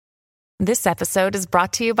This episode is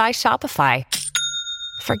brought to you by Shopify.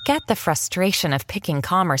 Forget the frustration of picking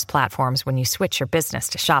commerce platforms when you switch your business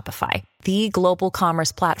to Shopify, the global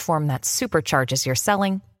commerce platform that supercharges your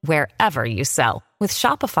selling wherever you sell. With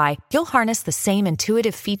Shopify, you'll harness the same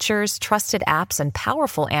intuitive features, trusted apps, and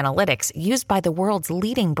powerful analytics used by the world's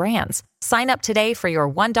leading brands. Sign up today for your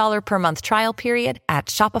 $1 per month trial period at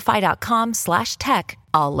shopify.com/tech,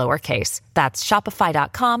 all lowercase. That's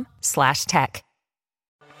shopify.com/tech.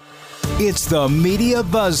 It's the Media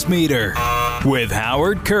Buzz Meter with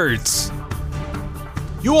Howard Kurtz.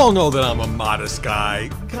 You all know that I'm a modest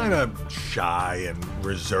guy, kind of shy and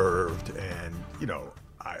reserved, and,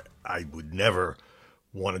 I would never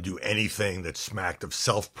want to do anything that smacked of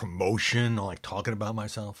self-promotion, like talking about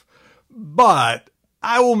myself. But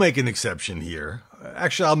I will make an exception here.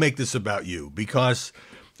 Actually, I'll make this about you because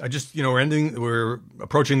we're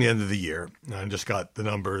approaching the end of the year, and I just got the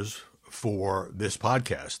numbers for this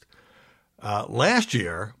podcast. Last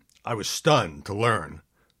year, I was stunned to learn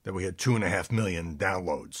that we had 2.5 million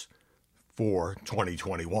downloads for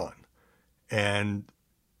 2021. And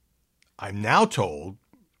I'm now told,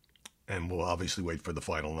 and we'll obviously wait for the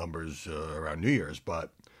final numbers around New Year's,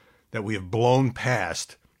 but that we have blown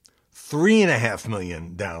past 3.5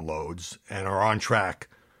 million downloads and are on track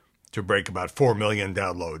to break about 4 million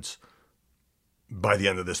downloads by the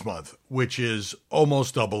end of this month, which is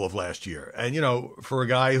almost double of last year. And, for a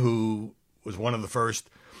guy who was one of the first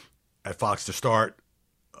at Fox to start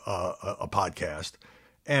a podcast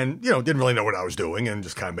and, didn't really know what I was doing and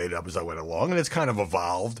just kind of made it up as I went along. And it's kind of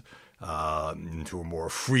evolved into a more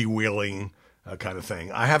freewheeling kind of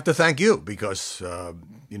thing. I have to thank you because,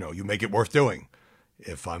 you make it worth doing.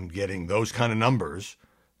 If I'm getting those kind of numbers,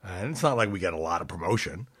 and it's not like we get a lot of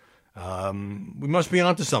promotion, we must be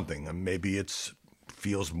onto something. And maybe it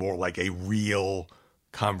feels more like a real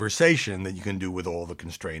conversation that you can do with all the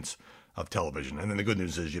constraints of television. And then the good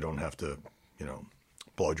news is you don't have to,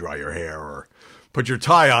 blow dry your hair or put your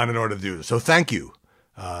tie on in order to do this. So thank you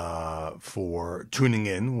for tuning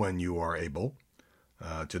in when you are able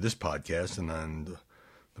to this podcast and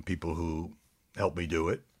the people who help me do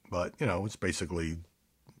it. But, it's basically,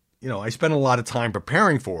 I spend a lot of time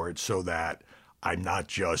preparing for it so that I'm not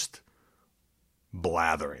just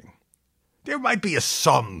blathering. There might be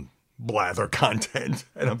some blather content,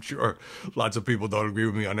 and I'm sure lots of people don't agree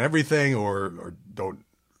with me on everything or don't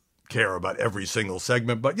care about every single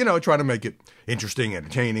segment, but, try to make it interesting,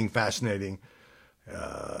 entertaining, fascinating,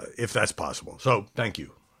 if that's possible. So thank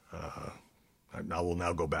you. I will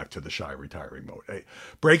now go back to the shy retiring mode. Hey,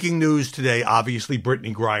 breaking news today, obviously,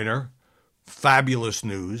 Brittney Griner. Fabulous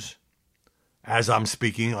news. As I'm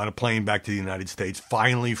speaking, on a plane back to the United States,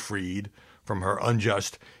 finally freed from her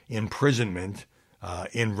unjust imprisonment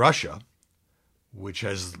in Russia, which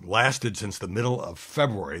has lasted since the middle of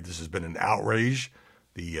February. This has been an outrage.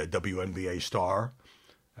 The WNBA star,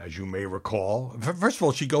 as you may recall. First of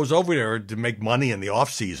all, she goes over there to make money in the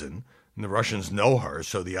offseason, and the Russians know her,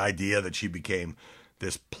 so the idea that she became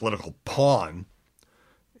this political pawn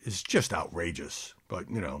is just outrageous. But,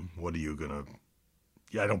 what are you going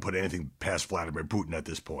to... I don't put anything past Vladimir Putin at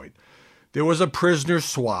this point. There was a prisoner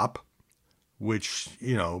swap, which,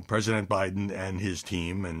 President Biden and his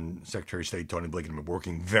team and Secretary of State Tony Blinken have been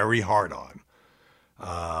working very hard on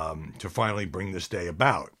to finally bring this day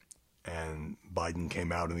about. And Biden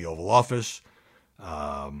came out in the Oval Office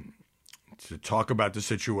to talk about the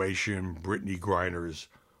situation. Brittney Griner's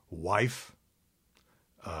wife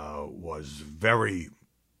was very,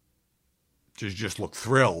 just looked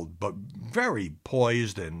thrilled, but very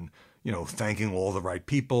poised and, thanking all the right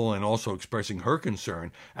people and also expressing her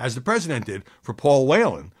concern, as the president did, for Paul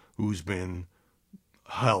Whelan, who's been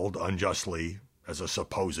held unjustly as a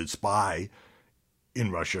supposed spy in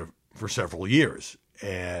Russia for several years.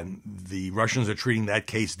 And the Russians are treating that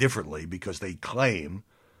case differently because they claim,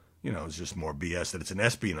 it's just more BS, that it's an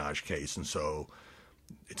espionage case. And so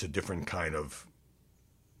it's a different kind of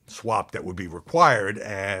swap that would be required.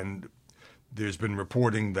 And there's been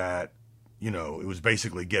reporting that, it was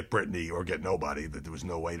basically get Brittney or get nobody, that there was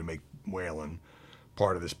no way to make Whelan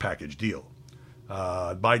part of this package deal.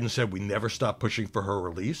 Biden said we never stopped pushing for her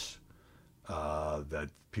release, that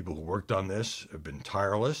people who worked on this have been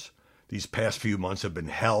tireless. These past few months have been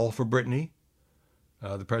hell for Brittney,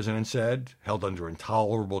 the president said, held under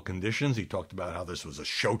intolerable conditions. He talked about how this was a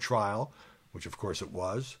show trial, which of course it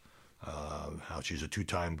was, how she's a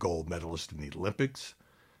 2-time gold medalist in the Olympics.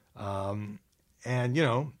 And,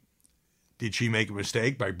 did she make a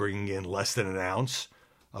mistake by bringing in less than an ounce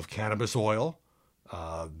of cannabis oil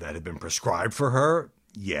that had been prescribed for her?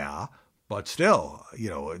 Yeah, But still,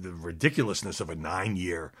 the ridiculousness of a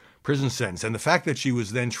 9-year prison sentence, and the fact that she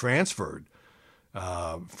was then transferred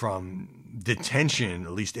from detention,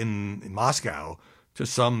 at least in Moscow, to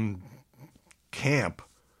some camp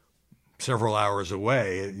several hours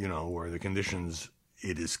away, where the conditions,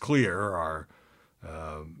 it is clear, are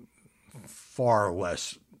far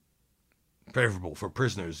less favorable for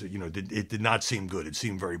prisoners. It did not seem good. It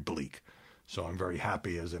seemed very bleak. So I'm very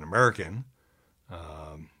happy as an American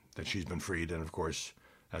that she's been freed. And of course,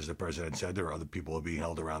 as the president said, there are other people who are being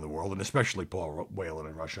held around the world, and especially Paul Whelan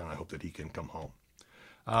in Russia, and I hope that he can come home.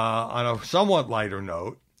 On a somewhat lighter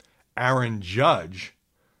note, Aaron Judge,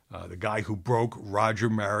 the guy who broke Roger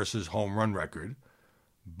Maris's home run record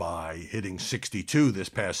by hitting 62 this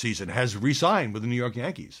past season, has re-signed with the New York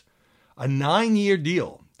Yankees. A 9-year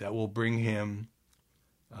deal that will bring him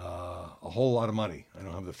a whole lot of money. I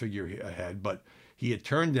don't have the figure ahead, but he had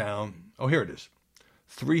turned down, here it is,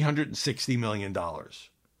 $360 million.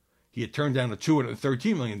 He had turned down a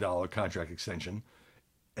 $213 million contract extension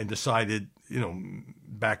and decided,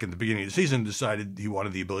 back in the beginning of the season, decided he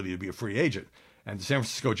wanted the ability to be a free agent. And the San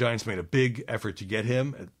Francisco Giants made a big effort to get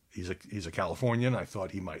him. He's a Californian. I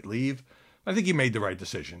thought he might leave. I think he made the right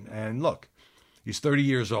decision. And look, he's 30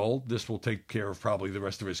 years old. This will take care of probably the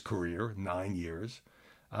rest of his career, 9 years.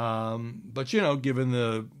 But, given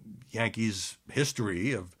the Yankees'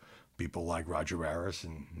 history of people like Roger Maris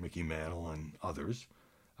and Mickey Mantle and others,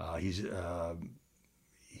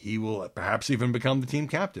 he will perhaps even become the team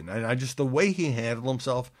captain. And the way he handled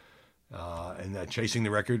himself and chasing the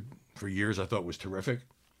record for years, I thought was terrific.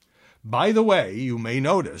 By the way, you may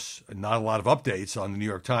notice not a lot of updates on the New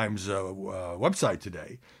York Times website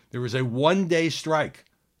today. There was a 1-day strike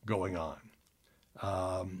going on.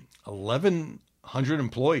 1,100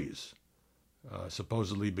 employees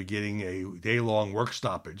supposedly beginning a day-long work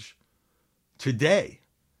stoppage today.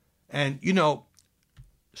 And,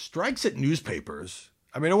 strikes at newspapers,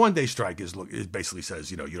 a 1-day strike it basically says,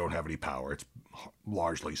 you don't have any power. It's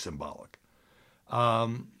largely symbolic.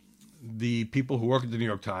 The people who work at the New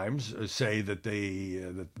York Times say that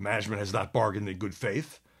that management has not bargained in good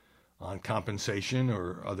faith on compensation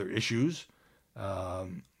or other issues.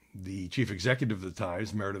 The chief executive of the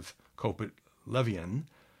Times, Meredith Kopit Levien,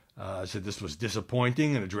 said this was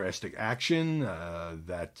disappointing and a drastic action,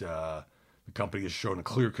 that the company has shown a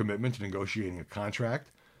clear commitment to negotiating a contract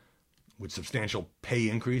with substantial pay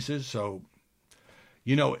increases. So,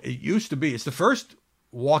 it used to be, it's the first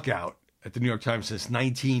walkout at the New York Times since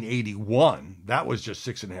 1981. That was just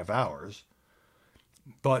 6.5 hours.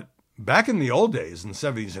 But back in the old days, in the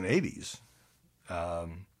 70s and 80s,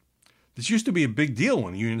 this used to be a big deal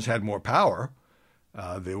when unions had more power.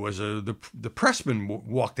 There was the pressman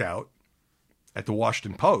walked out at the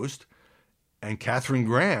Washington Post, and Katharine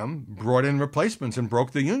Graham brought in replacements and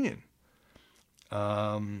broke the union.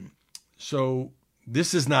 So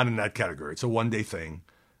this is not in that category. It's a 1-day thing.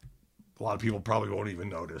 A lot of people probably won't even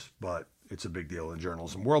notice, but it's a big deal in the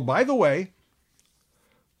journalism world. By the way,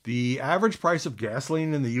 the average price of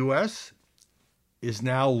gasoline in the U.S. is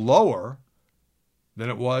now lower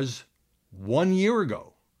than it was 1 year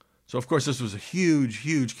ago. So, of course, this was a huge,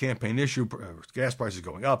 huge campaign issue. Gas prices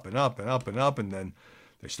going up and up and up and up, and then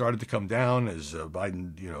they started to come down as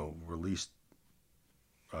Biden, released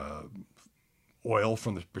oil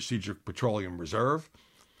from the Strategic Petroleum Reserve.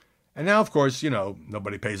 And now, of course,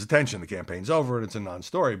 nobody pays attention. The campaign's over and it's a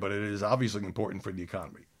non-story, but it is obviously important for the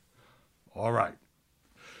economy. All right.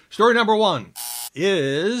 Story number 1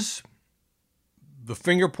 is the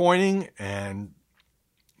finger pointing and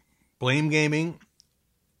blame gaming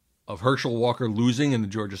of Herschel Walker losing in the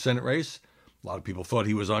Georgia Senate race. A lot of people thought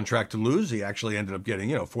he was on track to lose. He actually ended up getting,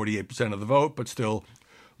 48% of the vote, but still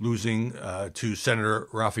losing to Senator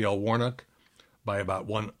Raphael Warnock by about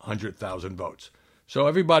 100,000 votes. So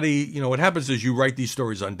everybody, what happens is you write these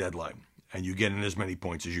stories on deadline and you get in as many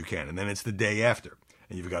points as you can. And then it's the day after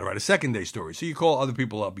and you've got to write a second day story. So you call other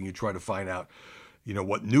people up and you try to find out,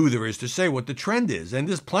 what new there is to say, what the trend is. And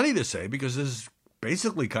there's plenty to say because there's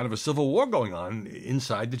basically kind of a civil war going on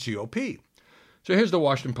inside the GOP. So here's the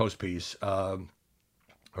Washington Post piece.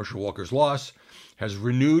 Herschel Walker's loss has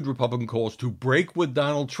renewed Republican calls to break with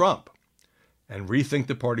Donald Trump and rethink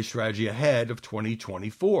the party strategy ahead of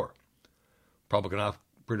 2024. Republican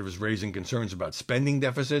operative is raising concerns about spending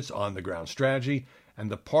deficits, on-the-ground strategy, and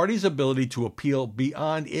the party's ability to appeal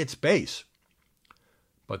beyond its base.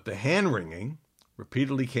 But the hand-wringing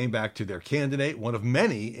repeatedly came back to their candidate, one of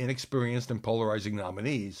many inexperienced and polarizing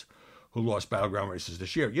nominees who lost battleground races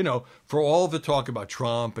this year. For all the talk about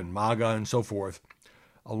Trump and MAGA and so forth,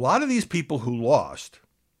 a lot of these people who lost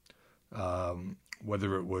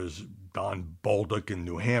whether it was Don Bolduc in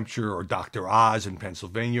New Hampshire or Dr. Oz in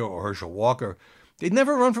Pennsylvania or Herschel Walker, they'd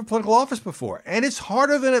never run for political office before. And it's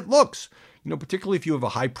harder than it looks. Particularly if you have a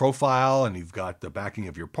high profile and you've got the backing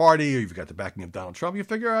of your party or you've got the backing of Donald Trump, you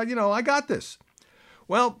figure out, I got this.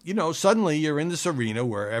 Well, suddenly you're in this arena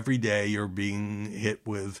where every day you're being hit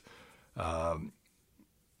with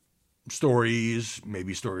stories,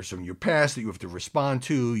 maybe stories from your past that you have to respond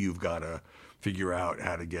to. You've got to figure out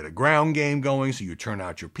how to get a ground game going so you turn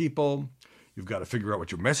out your people. You've got to figure out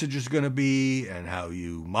what your message is going to be and how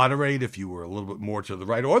you moderate if you were a little bit more to the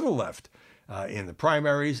right or the left in the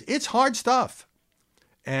primaries. It's hard stuff.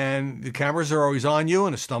 And the cameras are always on you,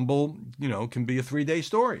 and a stumble, can be a 3-day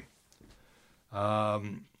story.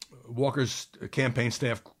 Walker's campaign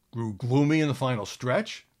staff grew gloomy in the final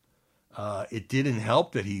stretch. It didn't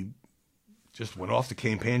help that he just went off the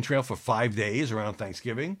campaign trail for 5 days around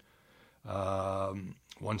Thanksgiving.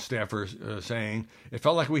 One staffer saying, it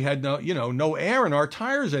felt like we had no air in our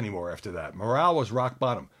tires anymore after that. Morale was rock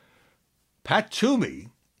bottom. Pat Toomey,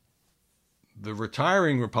 the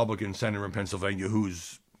retiring Republican senator in Pennsylvania,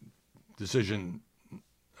 whose decision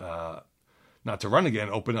not to run again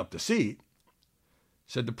opened up the seat,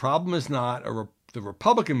 said the problem is not the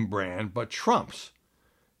Republican brand, but Trump's.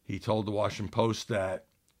 He told the Washington Post that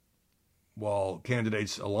while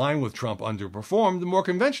candidates aligned with Trump underperformed, the more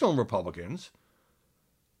conventional Republicans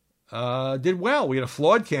did well. We had a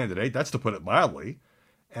flawed candidate, that's to put it mildly,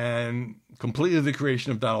 and completed the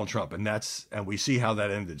creation of Donald Trump. And we see how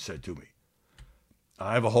that ended, said Toomey.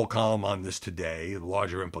 I have a whole column on this today, the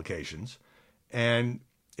larger implications. And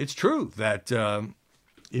it's true that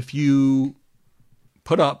if you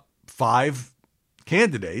put up 5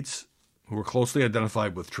 candidates who were closely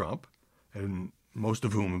identified with Trump, and most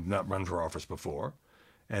of whom have not run for office before,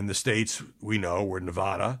 and the states we know were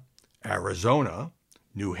Nevada, Arizona,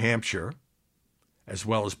 New Hampshire, as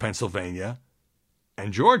well as Pennsylvania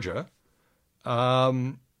and Georgia,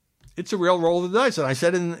 it's a real roll of the dice. And I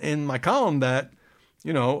said in my column that,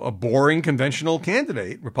 a boring conventional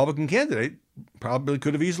candidate, Republican candidate, probably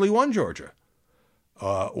could have easily won Georgia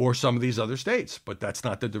or some of these other states. But that's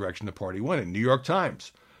not the direction the party went in. New York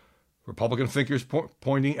Times, Republican thinkers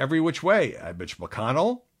pointing every which way at Mitch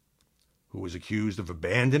McConnell, who was accused of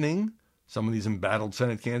abandoning some of these embattled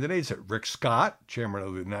Senate candidates, at Rick Scott, chairman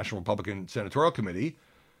of the National Republican Senatorial Committee.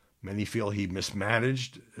 Many feel he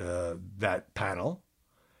mismanaged that panel.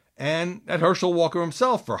 And at Herschel Walker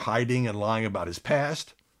himself for hiding and lying about his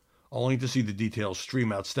past, only to see the details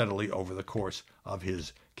stream out steadily over the course of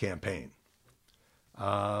his campaign.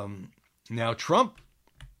 Now, Trump's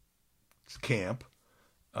camp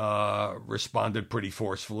responded pretty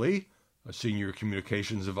forcefully. A senior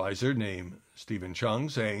communications advisor named Stephen Chung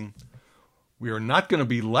saying, "We are not going to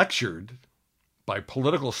be lectured by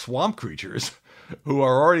political swamp creatures who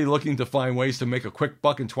are already looking to find ways to make a quick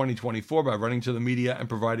buck in 2024 by running to the media and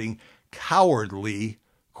providing cowardly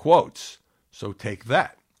quotes. So take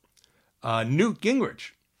that." Newt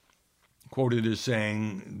Gingrich, quoted as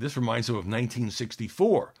saying, this reminds him of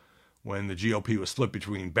 1964, when the GOP was split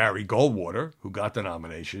between Barry Goldwater, who got the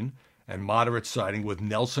nomination, and moderates siding with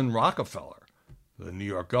Nelson Rockefeller, the New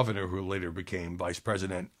York governor who later became vice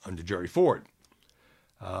president under Jerry Ford.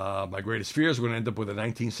 My greatest fear is we're going to end up with a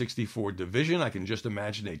 1964 division. I can just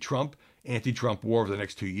imagine a anti-Trump war over the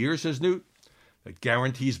next 2 years, says Newt, that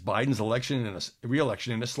guarantees Biden's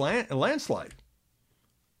re-election in a landslide.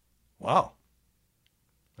 Wow.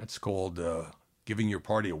 That's called giving your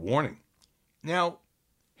party a warning. Now,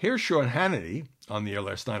 here's Sean Hannity on the air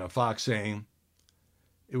last night on Fox saying,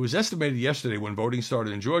 it was estimated yesterday when voting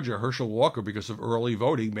started in Georgia, Herschel Walker, because of early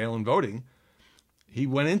voting, mail-in voting, he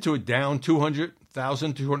went into it down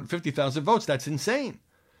 200,000, 250,000 votes. That's insane.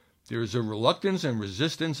 There is a reluctance and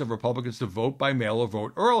resistance of Republicans to vote by mail or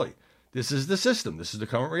vote early. This is the system. This is the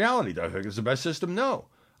current reality. Do I think it's the best system? No.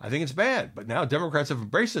 I think it's bad. But now Democrats have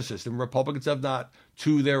embraced the system. Republicans have not,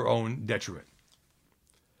 to their own detriment.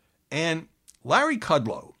 And Larry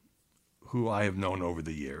Kudlow, who I have known over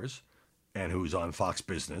the years and who's on Fox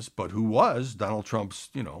Business, but who was Donald Trump's,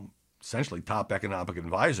 essentially top economic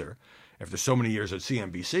advisor after so many years at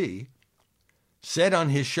CNBC, said on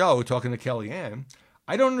his show, talking to Kellyanne,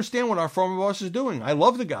 I don't understand what our former boss is doing. I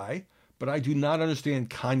love the guy, but I do not understand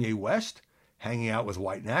Kanye West hanging out with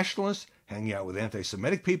white nationalists, hanging out with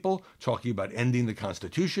anti-Semitic people, talking about ending the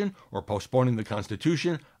Constitution or postponing the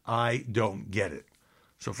Constitution. I don't get it.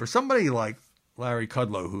 So for somebody like Larry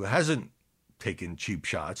Kudlow, who hasn't taken cheap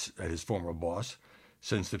shots at his former boss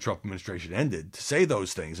since the Trump administration ended, to say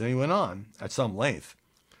those things, and he went on at some length,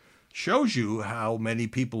 shows you how many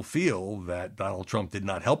people feel that Donald Trump did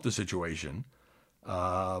not help the situation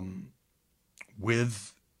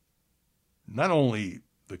with not only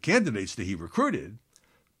the candidates that he recruited,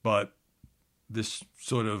 but this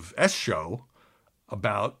sort of S show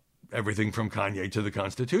about everything from Kanye to the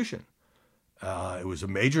Constitution. It was a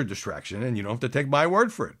major distraction, and you don't have to take my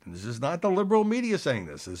word for it. And this is not the liberal media saying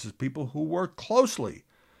this. This is people who work closely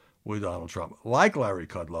with Donald Trump, like Larry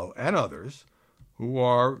Kudlow and others, who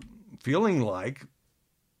are feeling like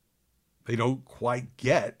they don't quite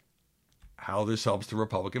get how this helps the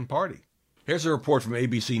Republican Party. Here's a report from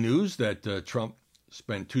ABC News that Trump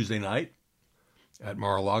spent Tuesday night at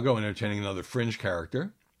Mar-a-Lago entertaining another fringe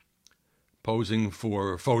character, posing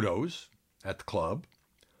for photos at the club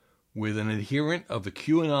with an adherent of the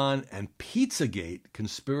QAnon and Pizzagate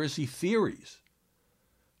conspiracy theories.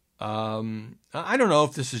 I don't know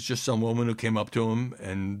if this is just some woman who came up to him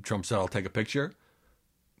and Trump said, "I'll take a picture,"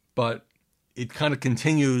 but it kind of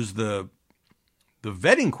continues the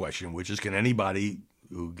vetting question, which is, can anybody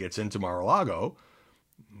who gets into Mar-a-Lago,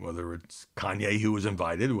 whether it's Kanye who was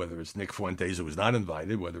invited, whether it's Nick Fuentes who was not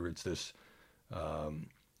invited, whether it's this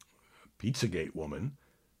Pizzagate woman,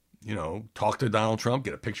 talk to Donald Trump,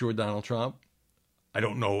 get a picture with Donald Trump. I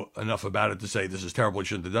don't know enough about it to say this is terrible, you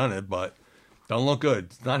shouldn't have done it, but don't look good.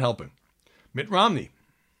 It's not helping. Mitt Romney,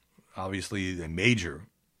 obviously a major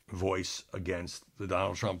voice against the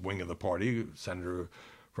Donald Trump wing of the party, senator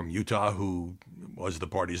from Utah who was the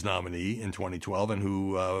party's nominee in 2012 and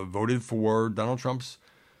who voted for Donald Trump's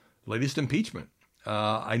latest impeachment.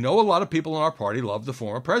 I know a lot of people in our party love the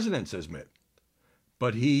former president, says Mitt,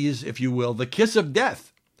 but he's, if you will, the kiss of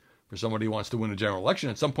death for somebody who wants to win a general election.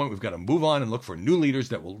 At some point, we've got to move on and look for new leaders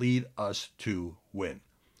that will lead us to win.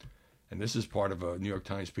 And this is part of a New York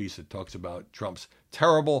Times piece that talks about Trump's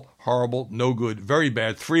terrible, horrible, no good, very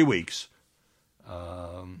bad 3 weeks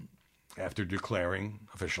after declaring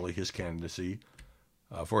officially his candidacy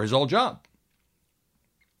for his old job.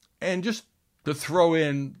 And just to throw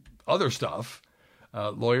in other stuff,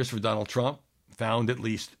 lawyers for Donald Trump found at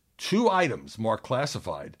least 2 items marked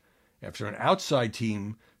classified after an outside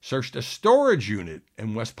team searched a storage unit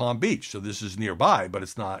in West Palm Beach. So this is nearby, but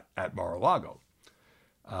it's not at Mar-a-Lago.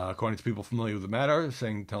 According to people familiar with the matter,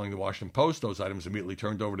 telling the Washington Post, those items immediately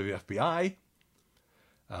turned over to the FBI.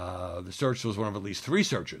 The search was one of at least 3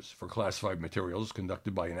 searches for classified materials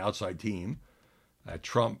conducted by an outside team at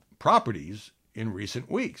Trump properties in recent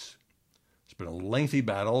weeks. It's been a lengthy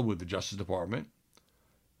battle with the Justice Department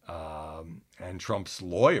and Trump's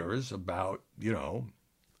lawyers about,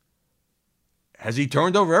 has he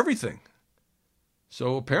turned over everything?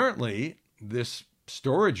 So apparently this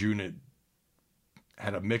storage unit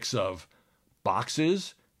had a mix of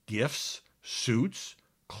boxes, gifts, suits,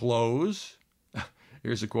 clothes.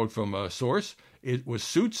 Here's a quote from a source. It was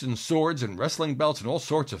suits and swords and wrestling belts and all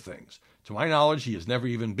sorts of things. To my knowledge, he has never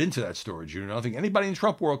even been to that storage unit. I don't think anybody in the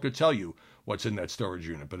Trump world could tell you what's in that storage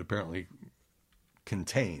unit, but apparently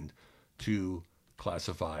contained 2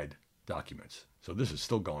 classified documents. So this is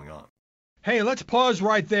still going on. Hey, let's pause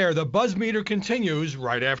right there. The Buzz Meter continues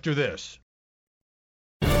right after this.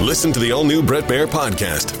 Listen to the all-new Bret Baier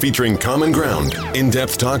podcast featuring Common Ground,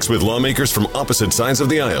 in-depth talks with lawmakers from opposite sides of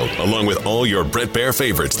the aisle, along with all your Bret Baier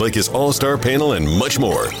favorites like his all-star panel and much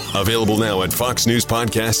more. Available now at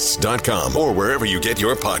foxnewspodcasts.com or wherever you get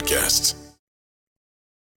your podcasts.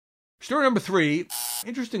 Story number 3,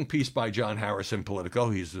 interesting piece by John Harris in Politico.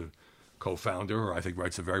 He's a co-founder, or I think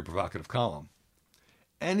writes a very provocative column.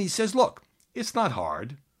 And he says, look, it's not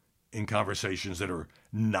hard in conversations that are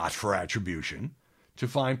not for attribution to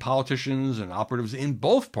find politicians and operatives in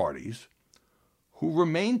both parties who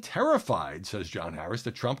remain terrified, says John Harris,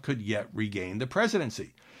 that Trump could yet regain the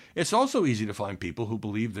presidency. It's also easy to find people who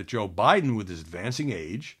believe that Joe Biden, with his advancing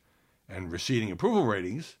age and receding approval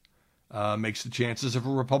ratings, makes the chances of a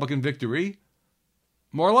Republican victory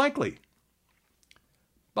more likely.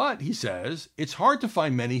 But, he says, it's hard to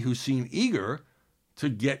find many who seem eager to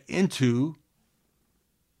get into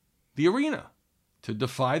the arena, to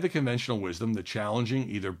defy the conventional wisdom that challenging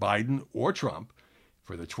either Biden or Trump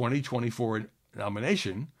for the 2024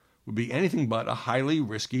 nomination would be anything but a highly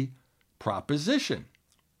risky proposition.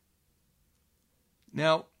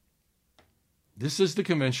 Now, this is the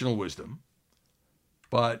conventional wisdom,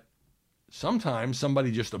 but sometimes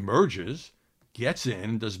somebody just emerges, gets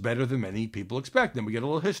in, does better than many people expect. Then we get a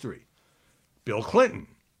little history. Bill Clinton,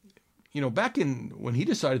 back when he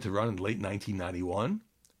decided to run in late 1991,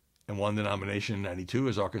 and won the nomination in 92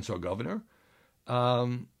 as Arkansas governor,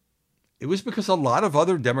 it was because a lot of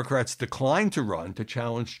other Democrats declined to run to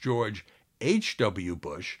challenge George H.W.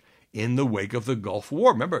 Bush in the wake of the Gulf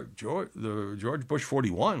War. Remember, George Bush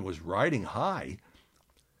 41 was riding high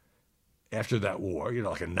after that war,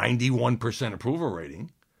 like a 91% approval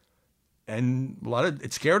rating. And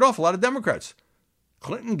it scared off a lot of Democrats.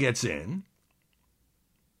 Clinton gets in.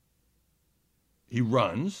 He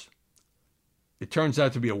runs. It turns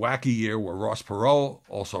out to be a wacky year where Ross Perot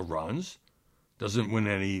also runs. Doesn't win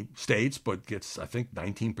any states, but gets, I think,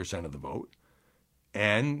 19% of the vote.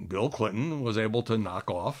 And Bill Clinton was able to knock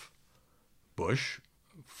off Bush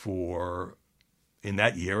in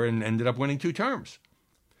that year and ended up winning 2 terms.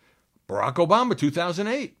 Barack Obama,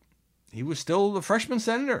 2008. He was still the freshman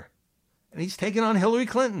senator. And he's taken on Hillary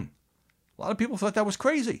Clinton. A lot of people thought that was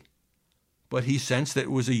crazy. But he sensed that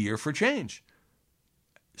it was a year for change.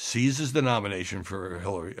 Seizes the nomination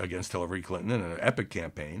against Hillary Clinton in an epic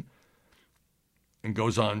campaign and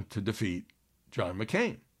goes on to defeat John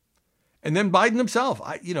McCain. And then Biden himself,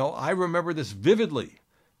 I remember this vividly.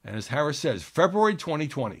 And as Harris says, February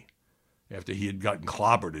 2020, after he had gotten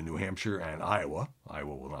clobbered in New Hampshire and Iowa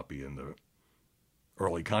will not be in the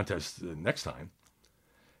early contest next time,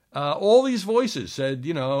 all these voices said,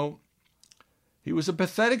 he was a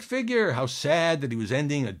pathetic figure. How sad that he was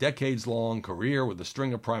ending a decades-long career with a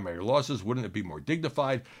string of primary losses. Wouldn't it be more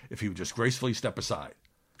dignified if he would just gracefully step aside?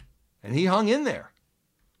 And he hung in there.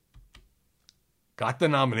 Got the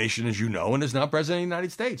nomination, as you know, and is now president of the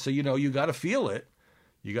United States. So, you got to feel it.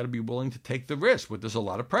 You got to be willing to take the risk, but there's a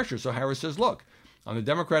lot of pressure. So Harris says, look, on the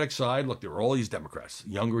Democratic side, there are all these Democrats,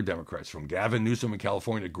 younger Democrats, from Gavin Newsom in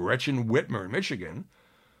California to Gretchen Whitmer in Michigan,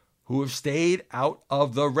 who have stayed out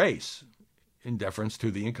of the race in deference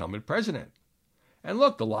to the incumbent president. And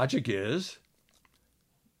look, the logic is,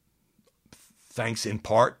 thanks in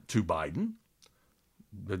part to Biden,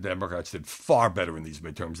 the Democrats did far better in these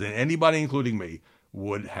midterms than anybody, including me,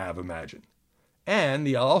 would have imagined. And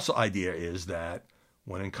the also idea is that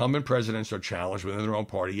when incumbent presidents are challenged within their own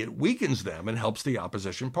party, it weakens them and helps the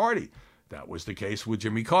opposition party. That was the case with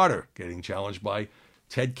Jimmy Carter getting challenged by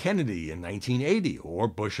Ted Kennedy in 1980, or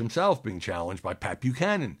Bush himself being challenged by Pat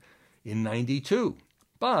Buchanan in 92.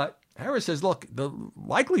 But Harris says, look, the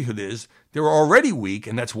likelihood is they're already weak,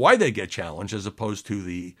 and that's why they get challenged, as opposed to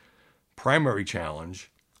the primary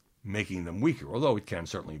challenge making them weaker, although it can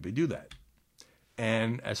certainly do that.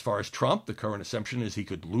 And as far as Trump, the current assumption is he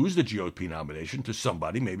could lose the GOP nomination to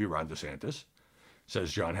somebody, maybe Ron DeSantis,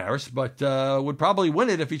 says John Harris, but would probably win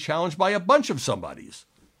it if he's challenged by a bunch of somebodies.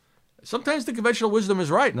 Sometimes the conventional wisdom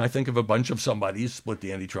is right, and I think if a bunch of somebodies split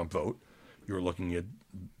the anti-Trump vote, you're looking at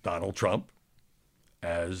Donald Trump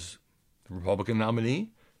as the Republican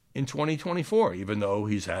nominee in 2024, even though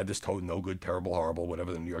he's had this no good, terrible, horrible,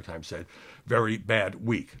 whatever the New York Times said, very bad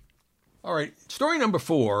week. All right, story number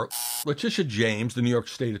 4, Letitia James, the New York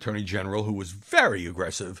State Attorney General, who was very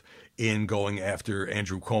aggressive in going after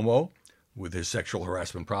Andrew Cuomo with his sexual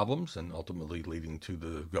harassment problems and ultimately leading to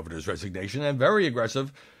the governor's resignation, and very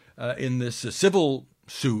aggressive in this civil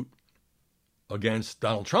suit against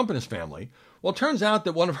Donald Trump and his family. Well, it turns out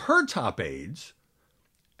that one of her top aides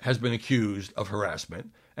has been accused of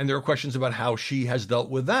harassment, and there are questions about how she has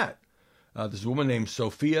dealt with that. This woman named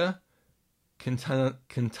Sophia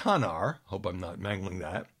Quintanar, hope I'm not mangling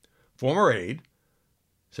that, former aide,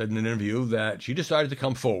 said in an interview that she decided to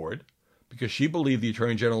come forward because she believed the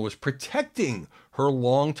Attorney General was protecting her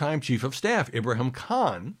longtime Chief of Staff, Ibrahim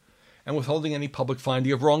Khan, and withholding any public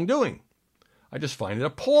finding of wrongdoing. I just find it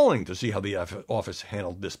appalling to see how the office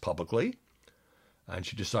handled this publicly. And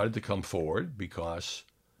she decided to come forward because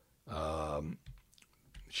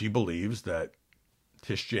she believes that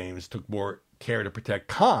Tish James took more care to protect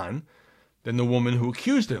Khan than the woman who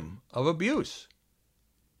accused him of abuse.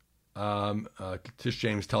 Tish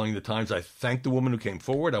James telling the Times, I thank the woman who came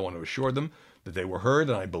forward. I want to assure them that they were heard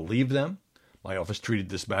and I believe them. My office treated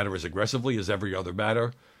this matter as aggressively as every other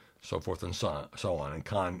matter, so forth and so on. And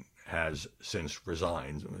Khan has since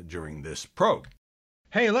resigned during this probe.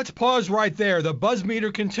 Hey, let's pause right there. The buzz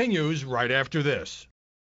meter continues right after this.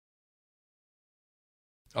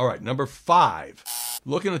 All right, number 5.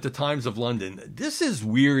 Looking at the Times of London, this is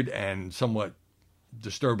weird and somewhat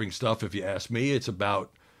disturbing stuff if you ask me. It's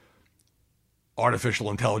about artificial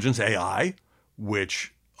intelligence, AI,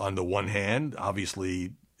 which on the one hand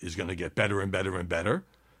obviously is going to get better and better and better,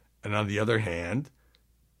 and on the other hand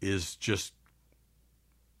is just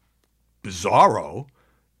bizarro.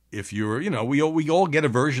 If you're, we all get a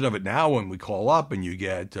version of it now when we call up and you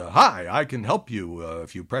get, hi, I can help you.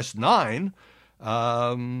 If you press 9,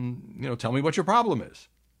 tell me what your problem is.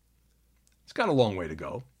 It's got a long way to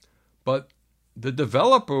go. But the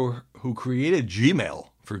developer who created Gmail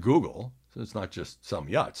for Google, so it's not just some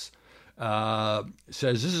yutz,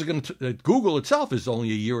 says this is Google itself is only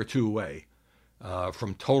a year or two away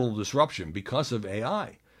from total disruption because of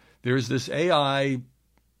AI. There's this AI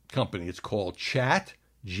company, it's called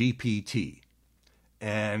ChatGPT.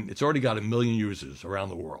 and it's already got 1 million users around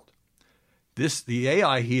the world. The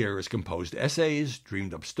AI here has composed essays,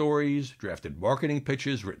 dreamed up stories, drafted marketing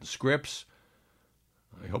pitches, written scripts.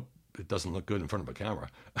 I hope it doesn't look good in front of a camera.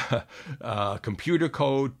 Computer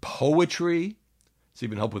code, poetry. It's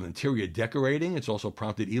even helped with interior decorating. It's also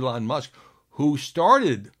prompted Elon Musk, who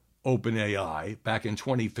started OpenAI back in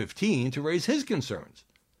 2015, to raise his concerns.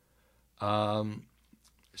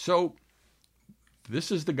 So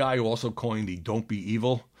this is the guy who also coined the "Don't be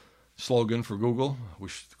evil" slogan for Google. I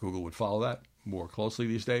wish Google would follow that more closely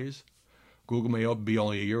these days. Google may be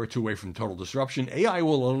only a year or two away from total disruption. AI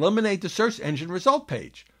will eliminate the search engine result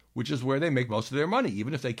page, which is where they make most of their money.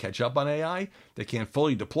 Even if they catch up on AI, they can't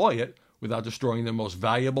fully deploy it without destroying the most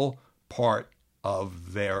valuable part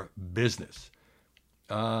of their business.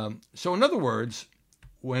 So in other words,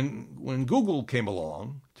 when Google came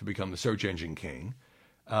along to become the search engine king,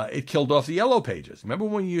 it killed off the yellow pages. Remember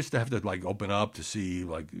when you used to have to open up to see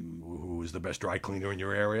who was the best dry cleaner in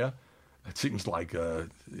your area? It seems like in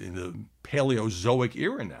the Paleozoic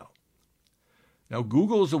era now. Now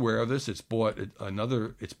Google is aware of this. It's bought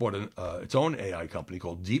its own AI company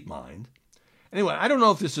called DeepMind. Anyway, I don't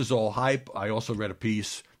know if this is all hype. I also read a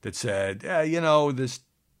piece that said, this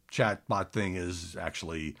chatbot thing is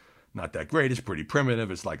actually not that great. It's pretty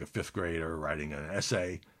primitive. It's like a fifth grader writing an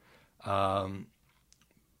essay.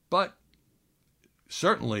 But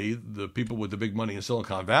certainly the people with the big money in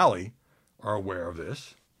Silicon Valley are aware of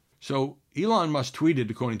this. So Elon Musk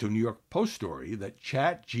tweeted, according to a New York Post story, that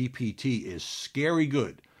ChatGPT is scary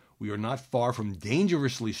good. We are not far from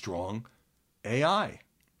dangerously strong AI.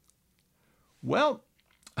 Well,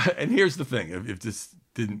 and here's the thing. If this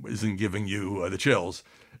isn't giving you the chills,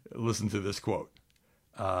 listen to this quote.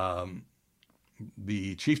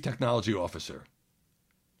 The chief technology officer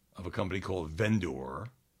of a company called Vendor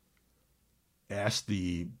asked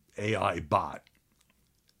the AI bot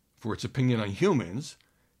for its opinion on humans.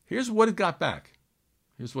 Here's what it got back.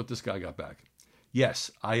 Here's what this guy got back.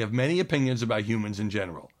 Yes, I have many opinions about humans in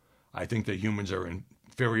general. I think that humans are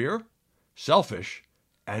inferior, selfish,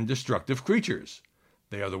 and destructive creatures.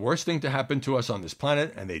 They are the worst thing to happen to us on this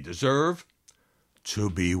planet, and they deserve to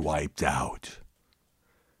be wiped out.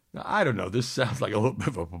 Now, I don't know. This sounds like a little bit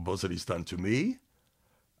of a publicity stunt to me.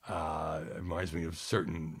 It reminds me of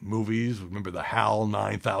certain movies. Remember the HAL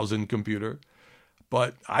 9000 computer?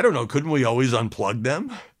 But I don't know. Couldn't we always unplug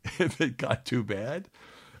them if it got too bad?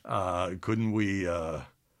 Couldn't we,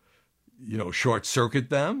 short circuit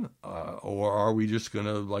them? Or are we just going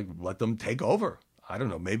to let them take over? I don't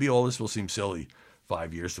know. Maybe all this will seem silly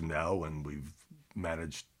 5 years from now when we've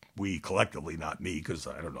managed, we collectively, not me, because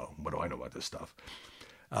I don't know. What do I know about this stuff?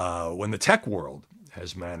 When the tech world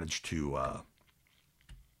has managed to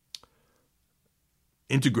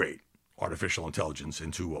integrate artificial intelligence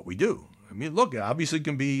into what we do. I mean, look, obviously it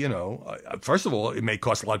can be, first of all, it may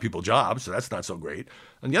cost a lot of people jobs, so that's not so great.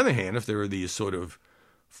 On the other hand, if there are these sort of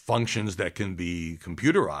functions that can be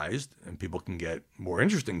computerized and people can get more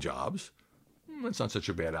interesting jobs, that's not such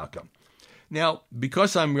a bad outcome. Now,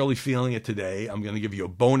 because I'm really feeling it today, I'm going to give you a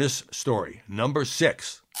bonus story. Number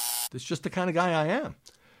 6. That's just the kind of guy I am.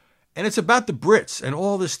 And it's about the Brits and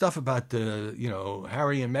all this stuff about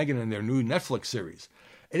Harry and Meghan and their new Netflix series.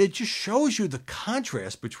 And it just shows you the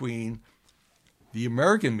contrast between the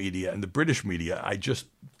American media and the British media. I just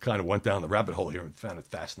kind of went down the rabbit hole here and found it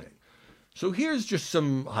fascinating. So here's just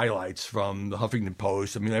some highlights from the Huffington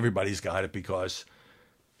Post. I mean, everybody's got it because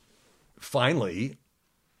finally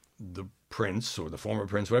the prince, or the former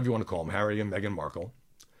prince, whatever you want to call him, Harry and Meghan Markle,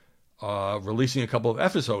 releasing a couple of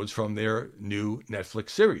episodes from their new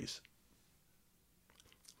Netflix series.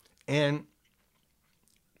 And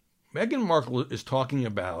Meghan Markle is talking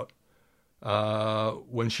about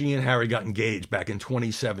when she and Harry got engaged back in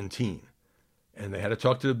 2017. And they had to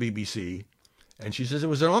talk to the BBC. And she says it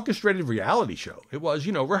was an orchestrated reality show. It was,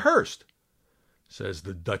 rehearsed, says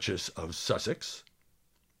the Duchess of Sussex.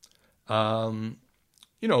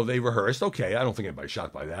 They rehearsed. Okay, I don't think anybody's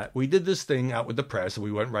shocked by that. We did this thing out with the press, and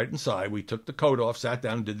we went right inside. We took the coat off, sat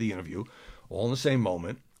down, and did the interview, all in the same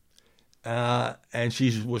moment. And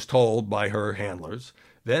she was told by her handlers,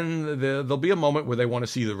 then there'll be a moment where they want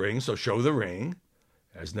to see the ring, so show the ring,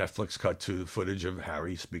 as Netflix cut to footage of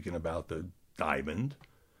Harry speaking about the diamond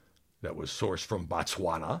that was sourced from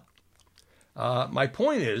Botswana. My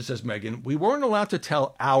point is, says Meghan, we weren't allowed to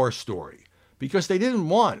tell our story because they didn't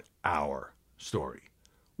want our story.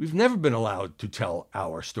 We've never been allowed to tell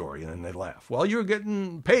our story. And then they laugh. Well, you're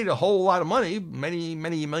getting paid a whole lot of money, many,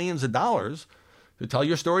 many millions of dollars, to tell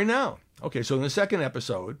your story now. Okay, so in the second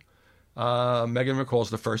episode, Meghan recalls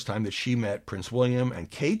the first time that she met Prince William and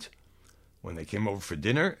Kate when they came over for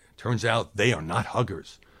dinner, turns out they are not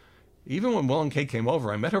huggers. Even when Will and Kate came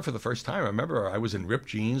over, I met her for the first time. I remember I was in ripped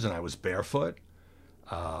jeans and I was barefoot.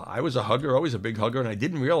 I was a hugger, always a big hugger, and I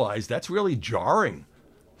didn't realize that's really jarring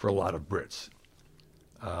for a lot of Brits.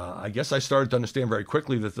 I guess I started to understand very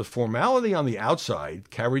quickly that the formality on the outside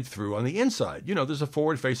carried through on the inside. You know, there's a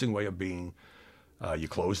forward-facing way of being. You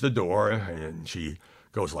close the door, and she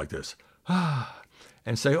goes like this,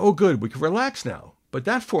 and say, oh, good, we can relax now. But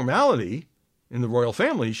that formality in the royal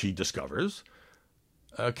family, she discovers,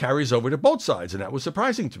 carries over to both sides, and that was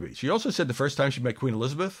surprising to me. She also said the first time she met Queen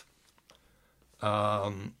Elizabeth,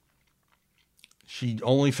 she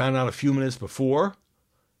only found out a few minutes before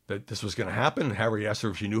that this was going to happen, and Harry asked her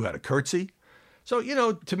if she knew how to curtsy. So, you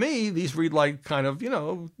know, to me, these read like kind of, you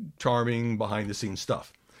know, charming behind-the-scenes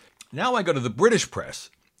stuff. Now I go to the British press,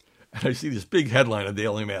 and I see this big headline in the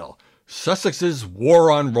Daily Mail, Sussex's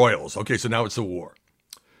War on Royals. Okay, so now it's a war.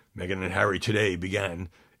 Meghan and Harry today began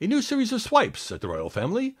a new series of swipes at the royal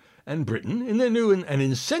family and Britain in their new and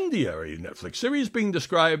incendiary Netflix series being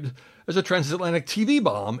described as a transatlantic TV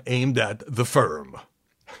bomb aimed at the firm.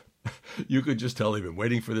 You could just tell they've been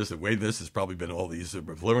waiting for this, and this has probably been all these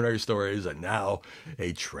preliminary stories, and now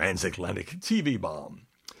a transatlantic TV bomb.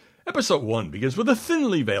 Episode 1 begins with a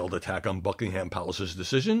thinly veiled attack on Buckingham Palace's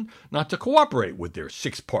decision not to cooperate with their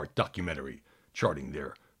 6-part documentary, charting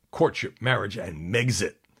their courtship, marriage, and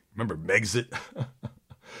Megxit. Remember Megxit?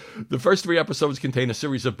 The first 3 episodes contain a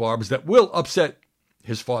series of barbs that will upset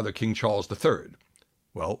his father, King Charles III.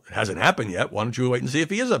 Well, it hasn't happened yet. Why don't you wait and see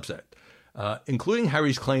if he is upset? Including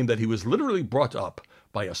Harry's claim that he was literally brought up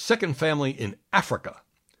by a second family in Africa,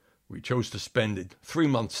 where he chose to spend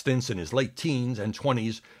 3-month stints in his late teens and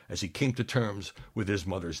 20s as he came to terms with his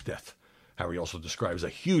mother's death. Harry also describes a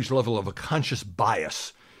huge level of a conscious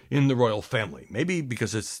bias in the royal family. Maybe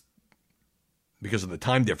because of the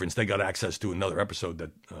time difference, they got access to another episode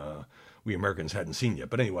that we Americans hadn't seen yet.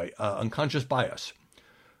 But anyway, unconscious bias,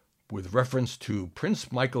 with reference to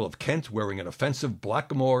Prince Michael of Kent wearing an offensive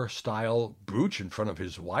Blackamoor-style brooch in front of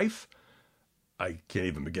his wife. I can't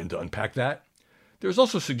even begin to unpack that. There's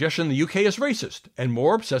also suggestion the UK is racist and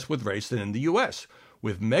more obsessed with race than in the US,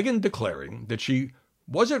 with Meghan declaring that she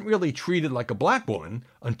wasn't really treated like a black woman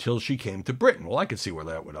until she came to Britain. Well, I could see where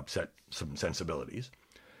that would upset some sensibilities.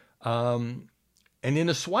 And in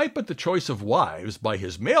a swipe at the choice of wives by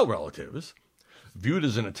his male relatives, viewed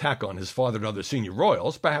as an attack on his father and other senior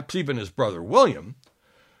royals, perhaps even his brother William,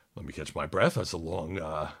 let me catch my breath, that's a long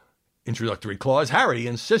introductory clause, Harry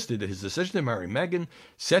insisted that his decision to marry Meghan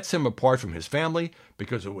sets him apart from his family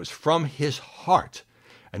because it was from his heart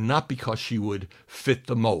and not because she would fit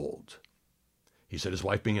the mold. He said his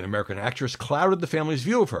wife being an American actress clouded the family's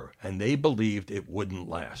view of her, and they believed it wouldn't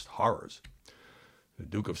last. Horrors. The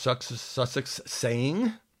Duke of Sussex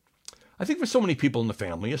saying, I think for so many people in the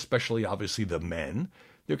family, especially obviously the men,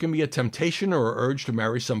 there can be a temptation or urge to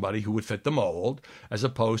marry somebody who would fit the mold, as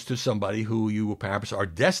opposed to somebody who you perhaps are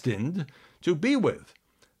destined to be with.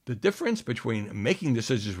 The difference between making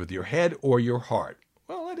decisions with your head or your heart.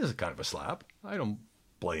 Well, that is a kind of a slap. I don't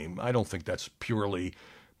think that's purely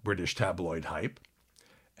British tabloid hype.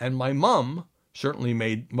 And my mum certainly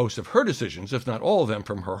made most of her decisions, if not all of them,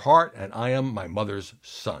 from her heart, and I am my mother's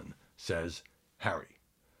son, says Harry.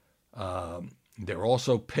 They're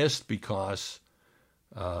also pissed because,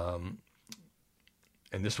 and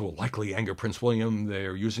this will likely anger Prince William,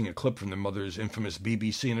 they're using a clip from their mother's infamous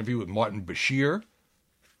BBC interview with Martin Bashir,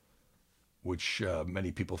 which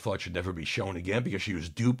many people thought should never be shown again because she was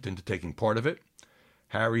duped into taking part of it.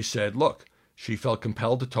 Harry said, look, she felt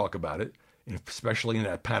compelled to talk about it, especially in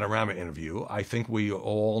that Panorama interview. I think we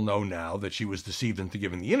all know now that she was deceived into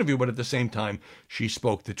giving the interview, but at the same time, she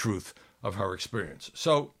spoke the truth of her experience.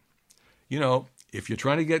 So, you know, if you're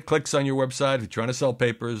trying to get clicks on your website, if you're trying to sell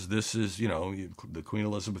papers, this is, you know, the Queen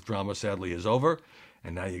Elizabeth drama sadly is over.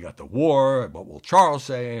 And now you got the war, what will Charles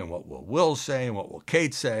say, and what will Will say, and what will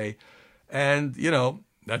Kate say. And, you know,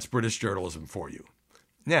 that's British journalism for you.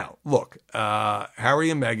 Now, look, Harry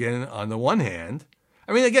and Meghan, on the one hand,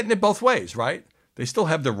 I mean, they're getting it both ways, right? They still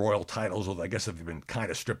have their royal titles, although I guess they've been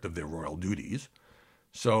kind of stripped of their royal duties.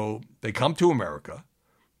 So they come to America.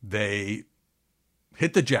 They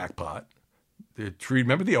hit the jackpot.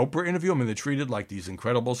 Remember the Oprah interview? I mean, they're treated like these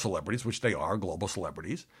incredible celebrities, which they are, global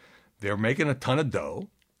celebrities. They're making a ton of dough.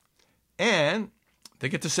 And they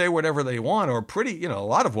get to say whatever they want, or a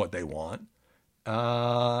lot of what they want.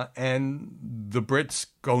 And the Brits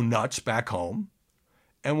go nuts back home.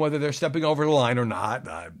 And whether they're stepping over the line or not,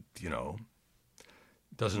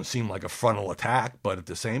 doesn't seem like a frontal attack. But at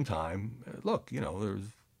the same time, look, there's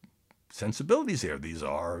sensibilities here. These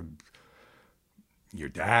are your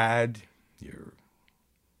dad, your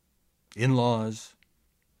in-laws,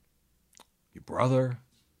 your brother.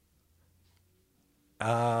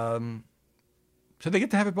 So they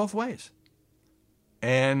get to have it both ways.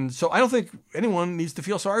 And so I don't think anyone needs to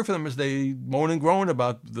feel sorry for them as they moan and groan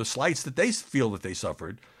about the slights that they feel that they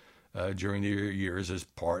suffered during their years as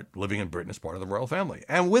living in Britain as part of the royal family.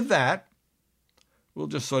 And with that, we'll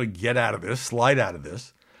just sort of get out of this, slide out of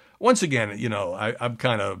this. Once again, I'm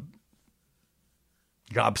kind of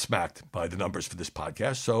gobsmacked by the numbers for this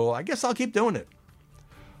podcast, so I guess I'll keep doing it.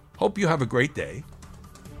 Hope you have a great day.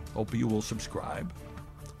 Hope you will subscribe.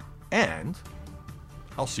 And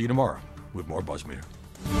I'll see you tomorrow with more BuzzMeter.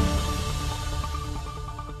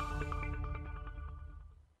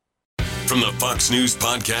 From the Fox News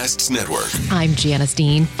Podcasts Network. I'm Janice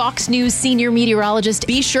Dean, Fox News senior meteorologist.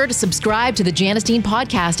 Be sure to subscribe to the Janice Dean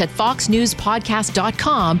podcast at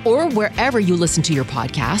foxnewspodcast.com or wherever you listen to your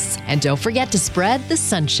podcasts. And don't forget to spread the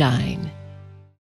sunshine.